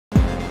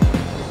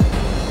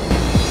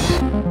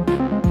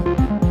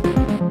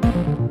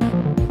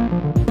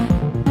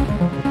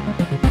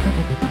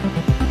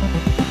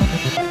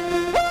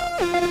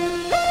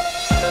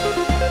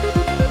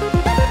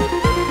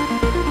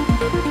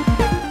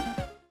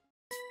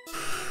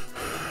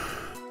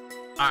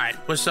Alright,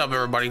 what's up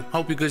everybody?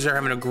 Hope you guys are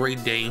having a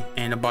great day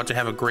and about to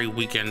have a great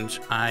weekend.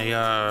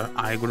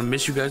 I'm gonna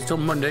miss you guys till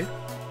Monday.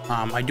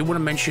 I do want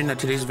to mention that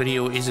today's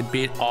video is a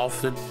bit off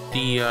the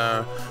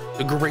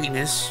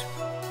greatness.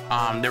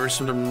 There was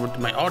something with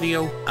my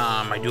audio.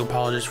 I do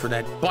apologize for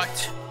that,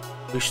 but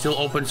we still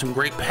opened some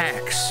great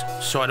packs,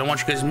 so I don't want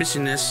you guys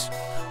missing this.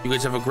 You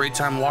guys have a great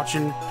time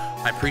watching.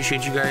 I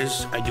appreciate you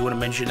guys. I do want to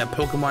mention that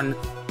Pokemon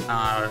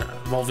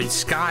Evolving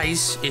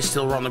Skies is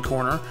still around the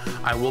corner.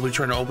 I will be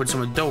trying to open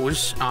some of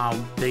those.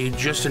 They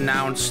just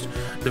announced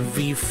the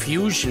V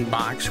Fusion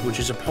box, which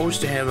is supposed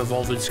to have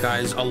Evolving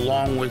Skies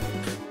along with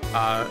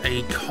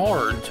a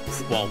card,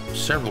 well,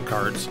 several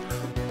cards,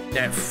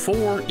 that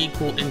 4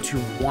 equal into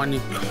 1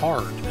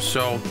 card.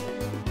 So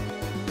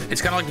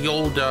it's kind of like the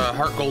old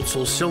Heart Gold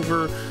Soul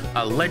Silver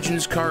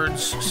Legends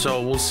cards.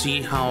 So we'll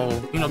see how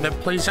that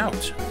plays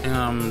out.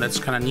 That's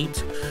kind of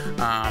neat.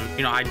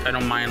 I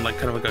don't mind, like,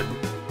 kind of like a,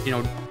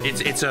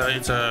 it's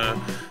an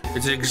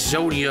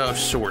Exodia of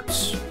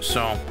sorts.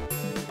 So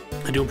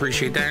I do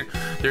appreciate that.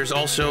 There's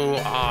also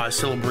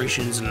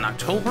celebrations in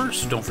October,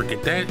 so don't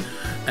forget that.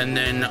 And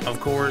then of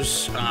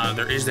course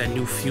there is that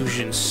new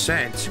fusion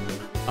set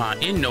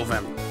in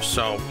November,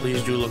 so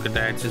please do look at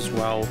that as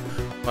well.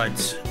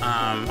 But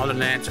other than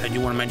that, I do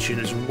want to mention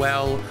as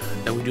well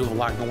that we do have a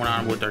lot going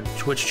on with our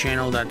Twitch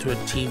channel,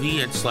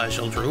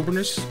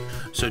 twitch.tv/ultraubernists,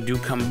 so do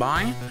come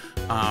by.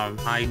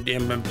 I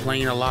have been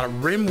playing a lot of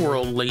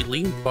RimWorld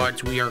lately,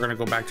 but we are going to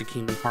go back to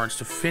Kingdom Hearts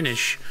to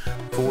finish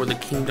for the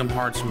Kingdom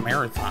Hearts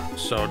Marathon,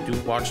 so do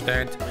watch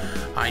that.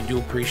 I do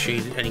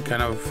appreciate any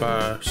kind of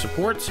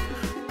support.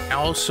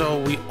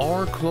 Also, we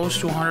are close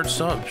to 100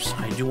 subs.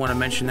 I do want to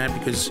mention that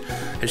because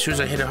as soon as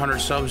I hit 100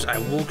 subs, I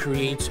will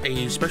create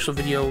a special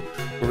video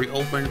where we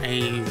open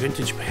a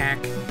vintage pack.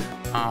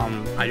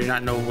 I do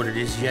not know what it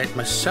is yet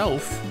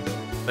myself,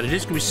 but it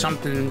is going to be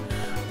something,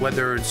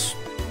 whether it's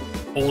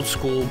old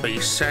school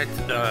base set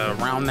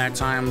around that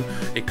time.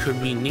 It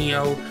could be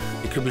Neo,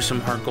 it could be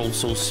some Heart Gold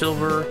Soul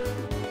Silver,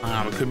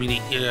 it could be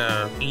the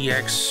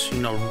EX,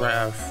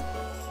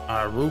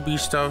 Ruby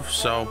stuff.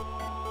 So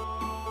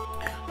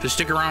just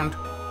stick around,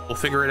 we'll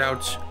figure it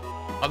out.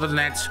 Other than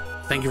that,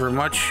 thank you very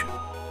much.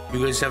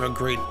 You guys have a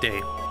great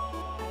day.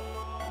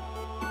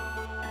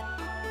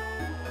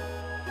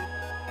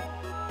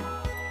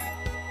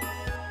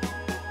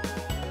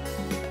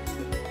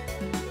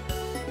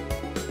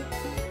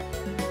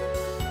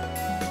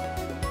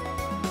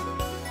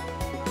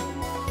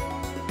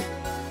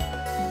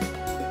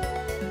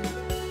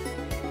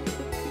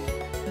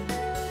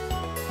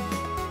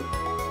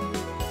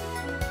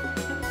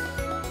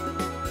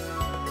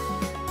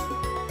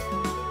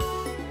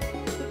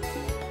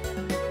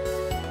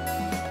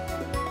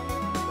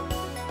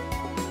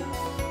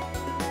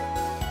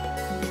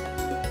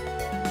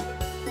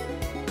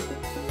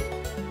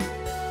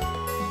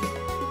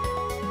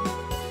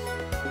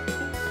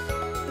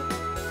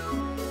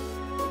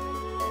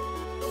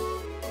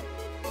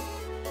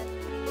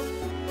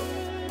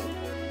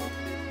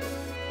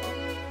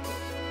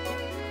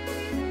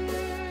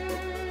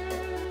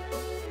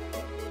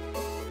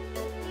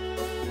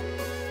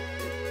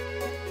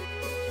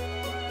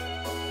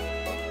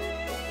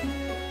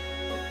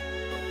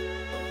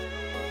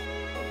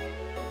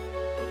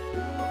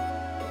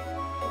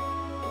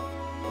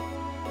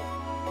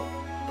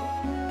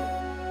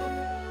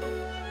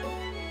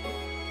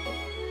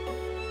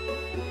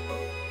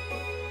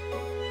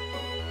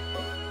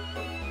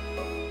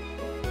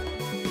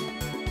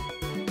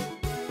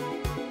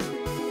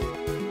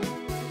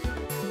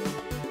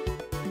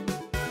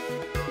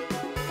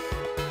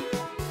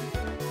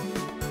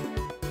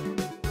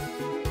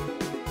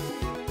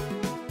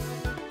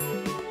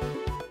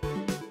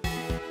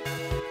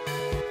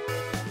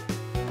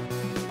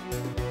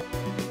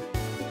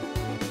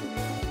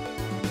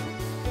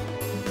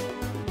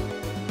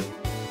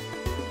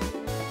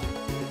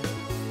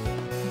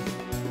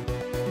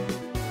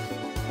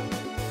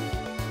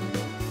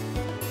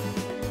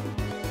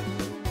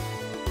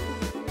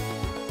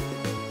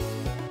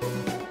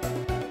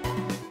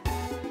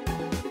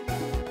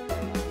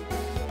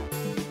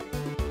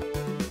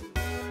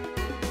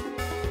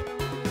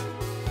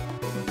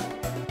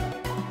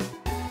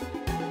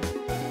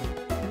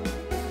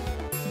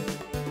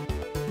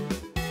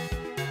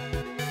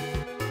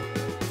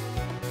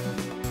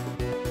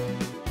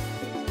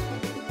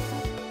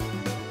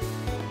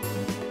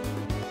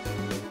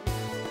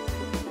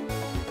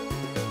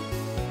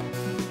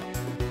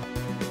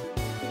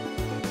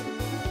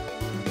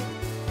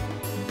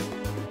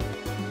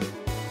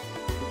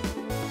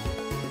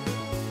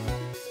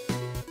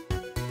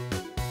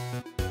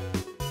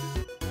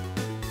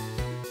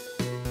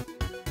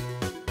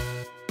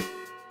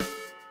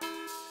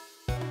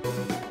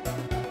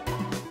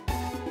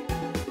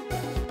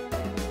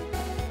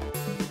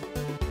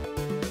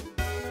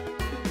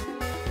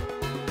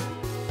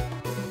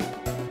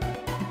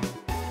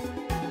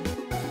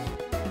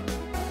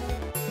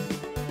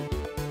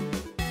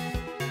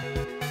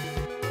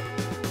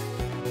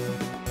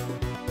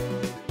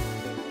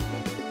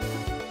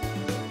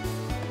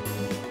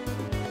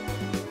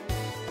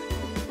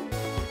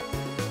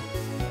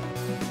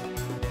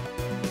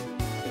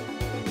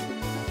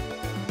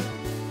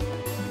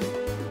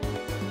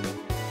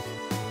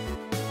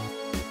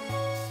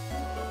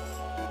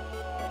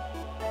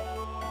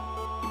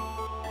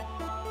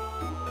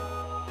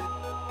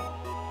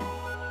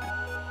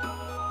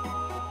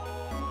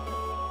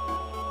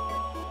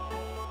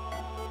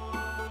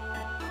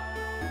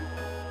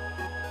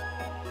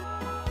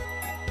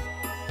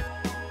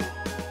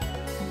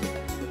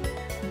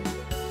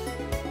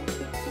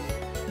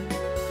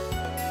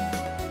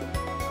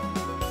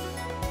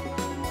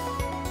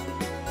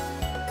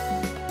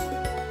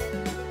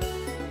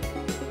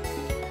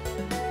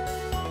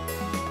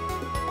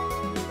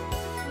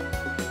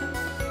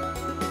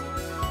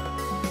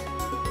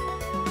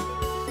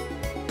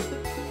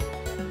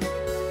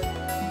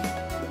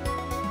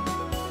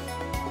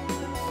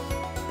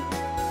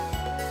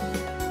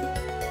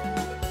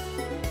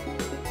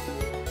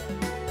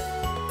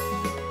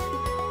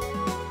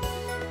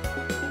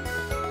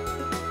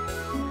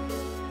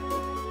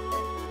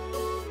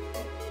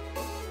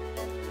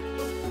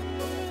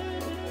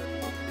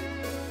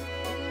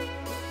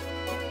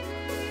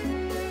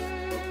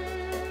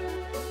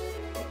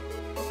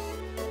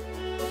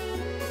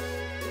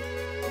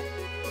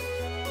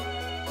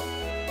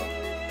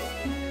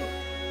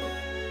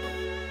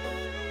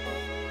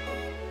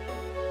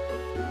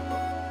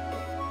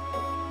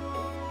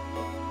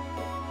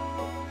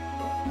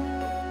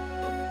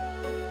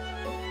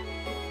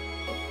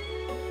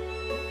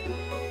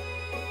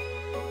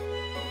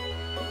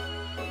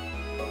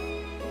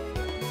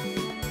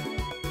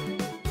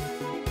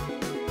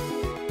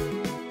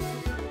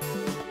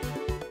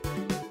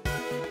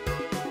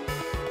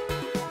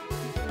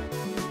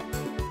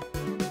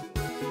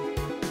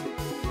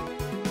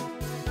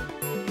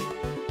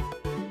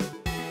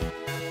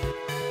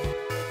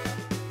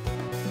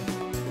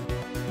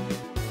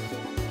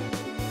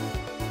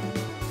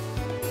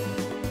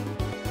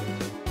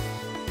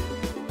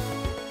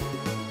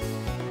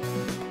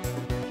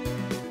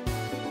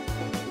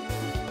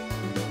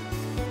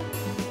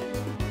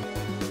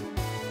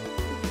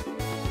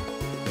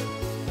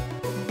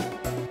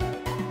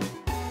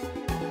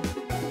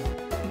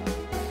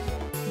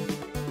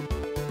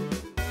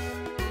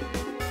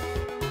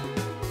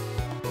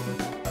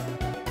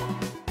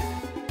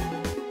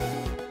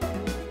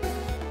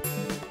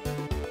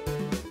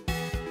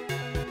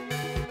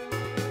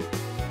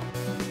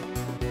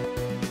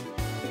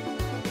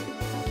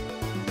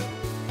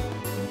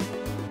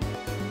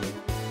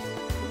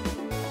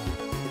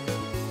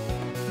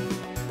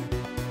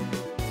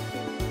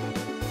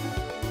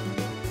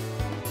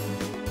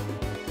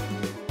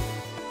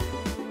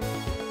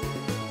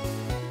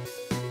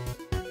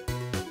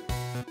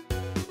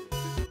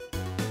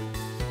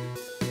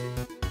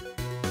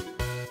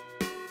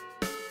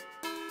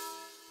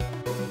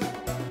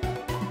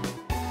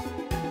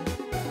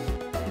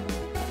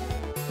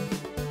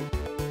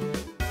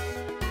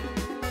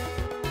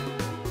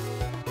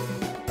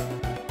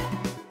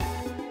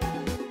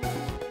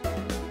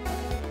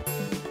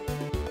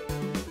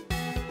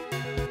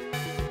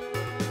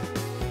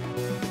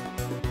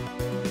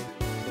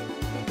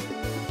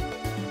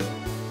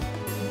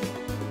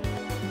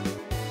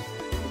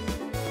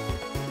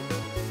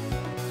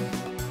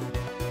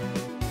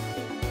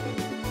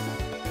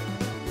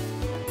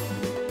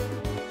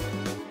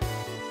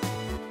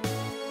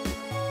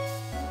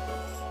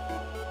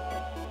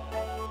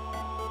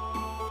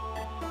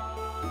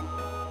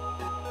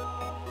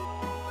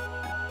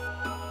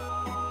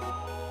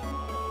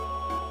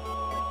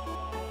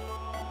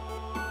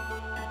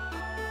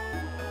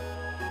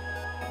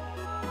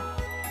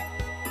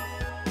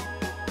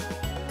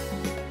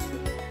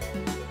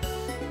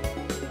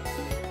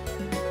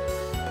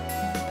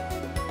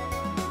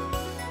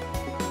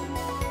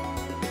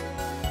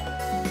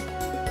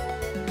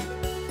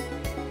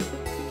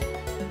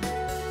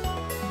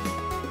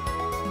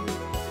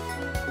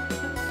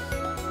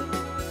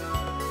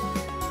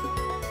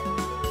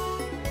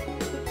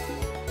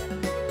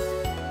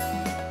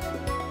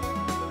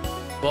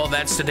 Well,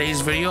 that's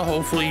today's video.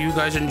 Hopefully you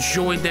guys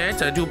enjoyed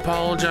that. I do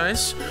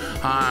apologize.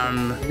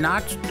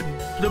 Not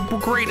the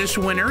greatest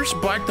winners,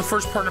 but the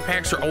first partner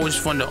packs are always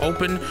fun to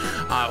open.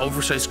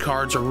 Oversized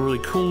cards are really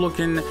cool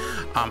looking.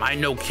 I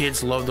know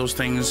kids love those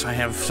things. I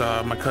have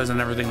my cousin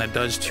and everything that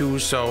does too.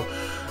 So,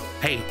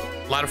 hey,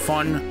 a lot of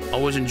fun.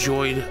 Always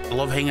enjoyed. I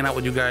love hanging out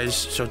with you guys.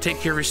 So take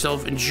care of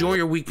yourself. Enjoy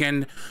your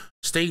weekend.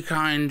 Stay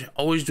kind.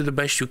 Always do the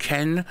best you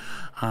can.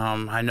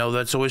 I know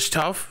that's always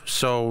tough.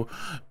 So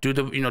do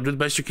the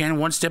best you can,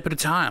 one step at a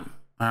time.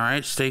 All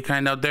right. Stay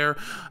kind out there,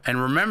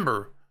 and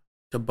remember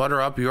to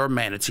butter up your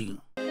manatee.